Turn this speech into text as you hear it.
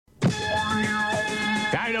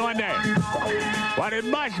Time to wonder what it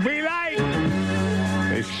must be like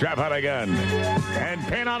to strap on a gun and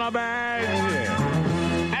pin on a badge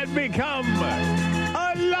and become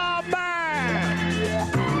a lawman.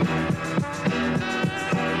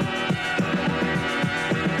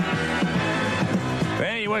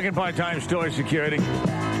 Hey, you working part-time store security?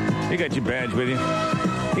 You got your badge with you.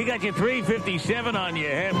 You got your 357 on your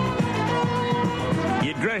hip.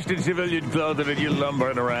 You're dressed in civilian clothing and you're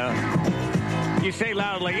lumbering around. You say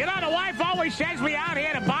loudly, you know, the wife always sends me out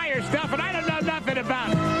here to buy her stuff, and I don't know nothing about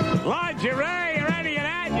lingerie or any of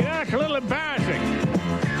that. You know, it's a little embarrassing.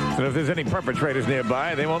 So if there's any perpetrators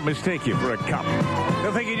nearby, they won't mistake you for a cop.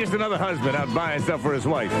 They'll think you're just another husband out buying stuff for his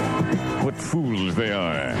wife. What fools they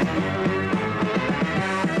are.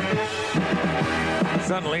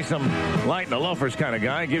 Suddenly, some light in the loafers kind of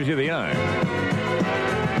guy gives you the eye.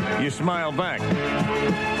 You smile back.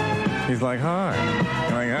 He's like, hi.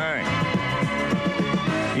 You're like, hi.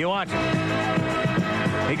 You watch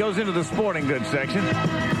him. He goes into the sporting goods section.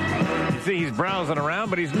 You see he's browsing around,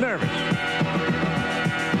 but he's nervous.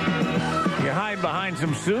 You hide behind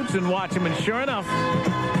some suits and watch him, and sure enough,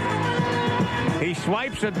 he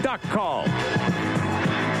swipes a duck call.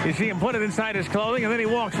 You see him put it inside his clothing, and then he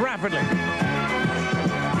walks rapidly.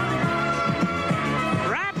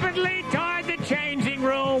 Rapidly toward the changing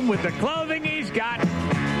room with the clothing he's got.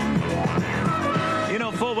 You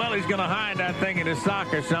know full well he's going to hide that thing in his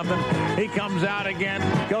sock or something. He comes out again,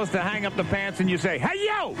 goes to hang up the pants, and you say, hey,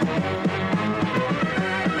 you!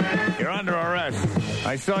 You're under arrest.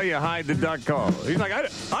 I saw you hide the duck call. He's like, I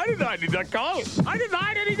didn't hide the duck call. I didn't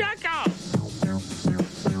hide any duck call.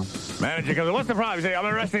 Manager comes, what's the problem? You say, I'm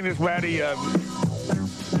arresting this baddie.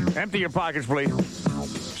 Empty your pockets, please.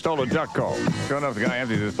 Stole a duck call. Sure enough, the guy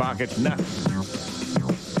empties his pockets. Nah.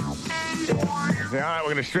 Say, all right,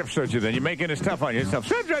 we're going to strip search you then. You're making this tough on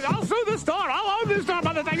yourself. I'll sue the store. I'll own this store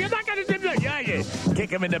by the time. You're not going to strip search. Yeah, you kick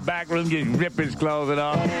him in the back room. You rip his clothing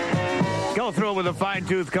off. Go through it with a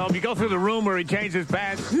fine-tooth comb. You go through the room where he changed his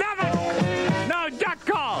pants. Never! No duck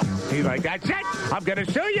call. He's like, that's it. I'm going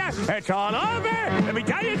to sue you. It's all over. Let me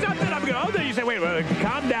tell you something. I'm going to own it. You say, wait,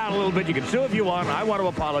 calm down a little bit. You can sue if you want. I want to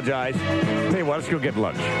apologize. Tell you what, let's go get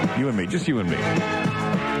lunch. You and me. Just you and me.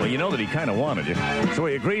 Well, you know that he kind of wanted you. So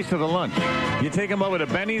he agrees to the lunch. You take him over to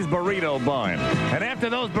Benny's Burrito Barn. And after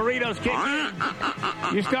those burritos kick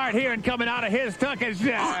in, you start hearing coming out of his tuckers,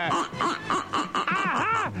 aha!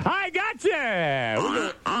 I got you!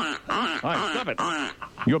 All right, stop it.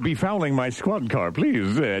 You're befouling my squad car.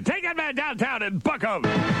 Please, take that man downtown and buck him.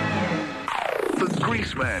 The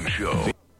Greasman Show.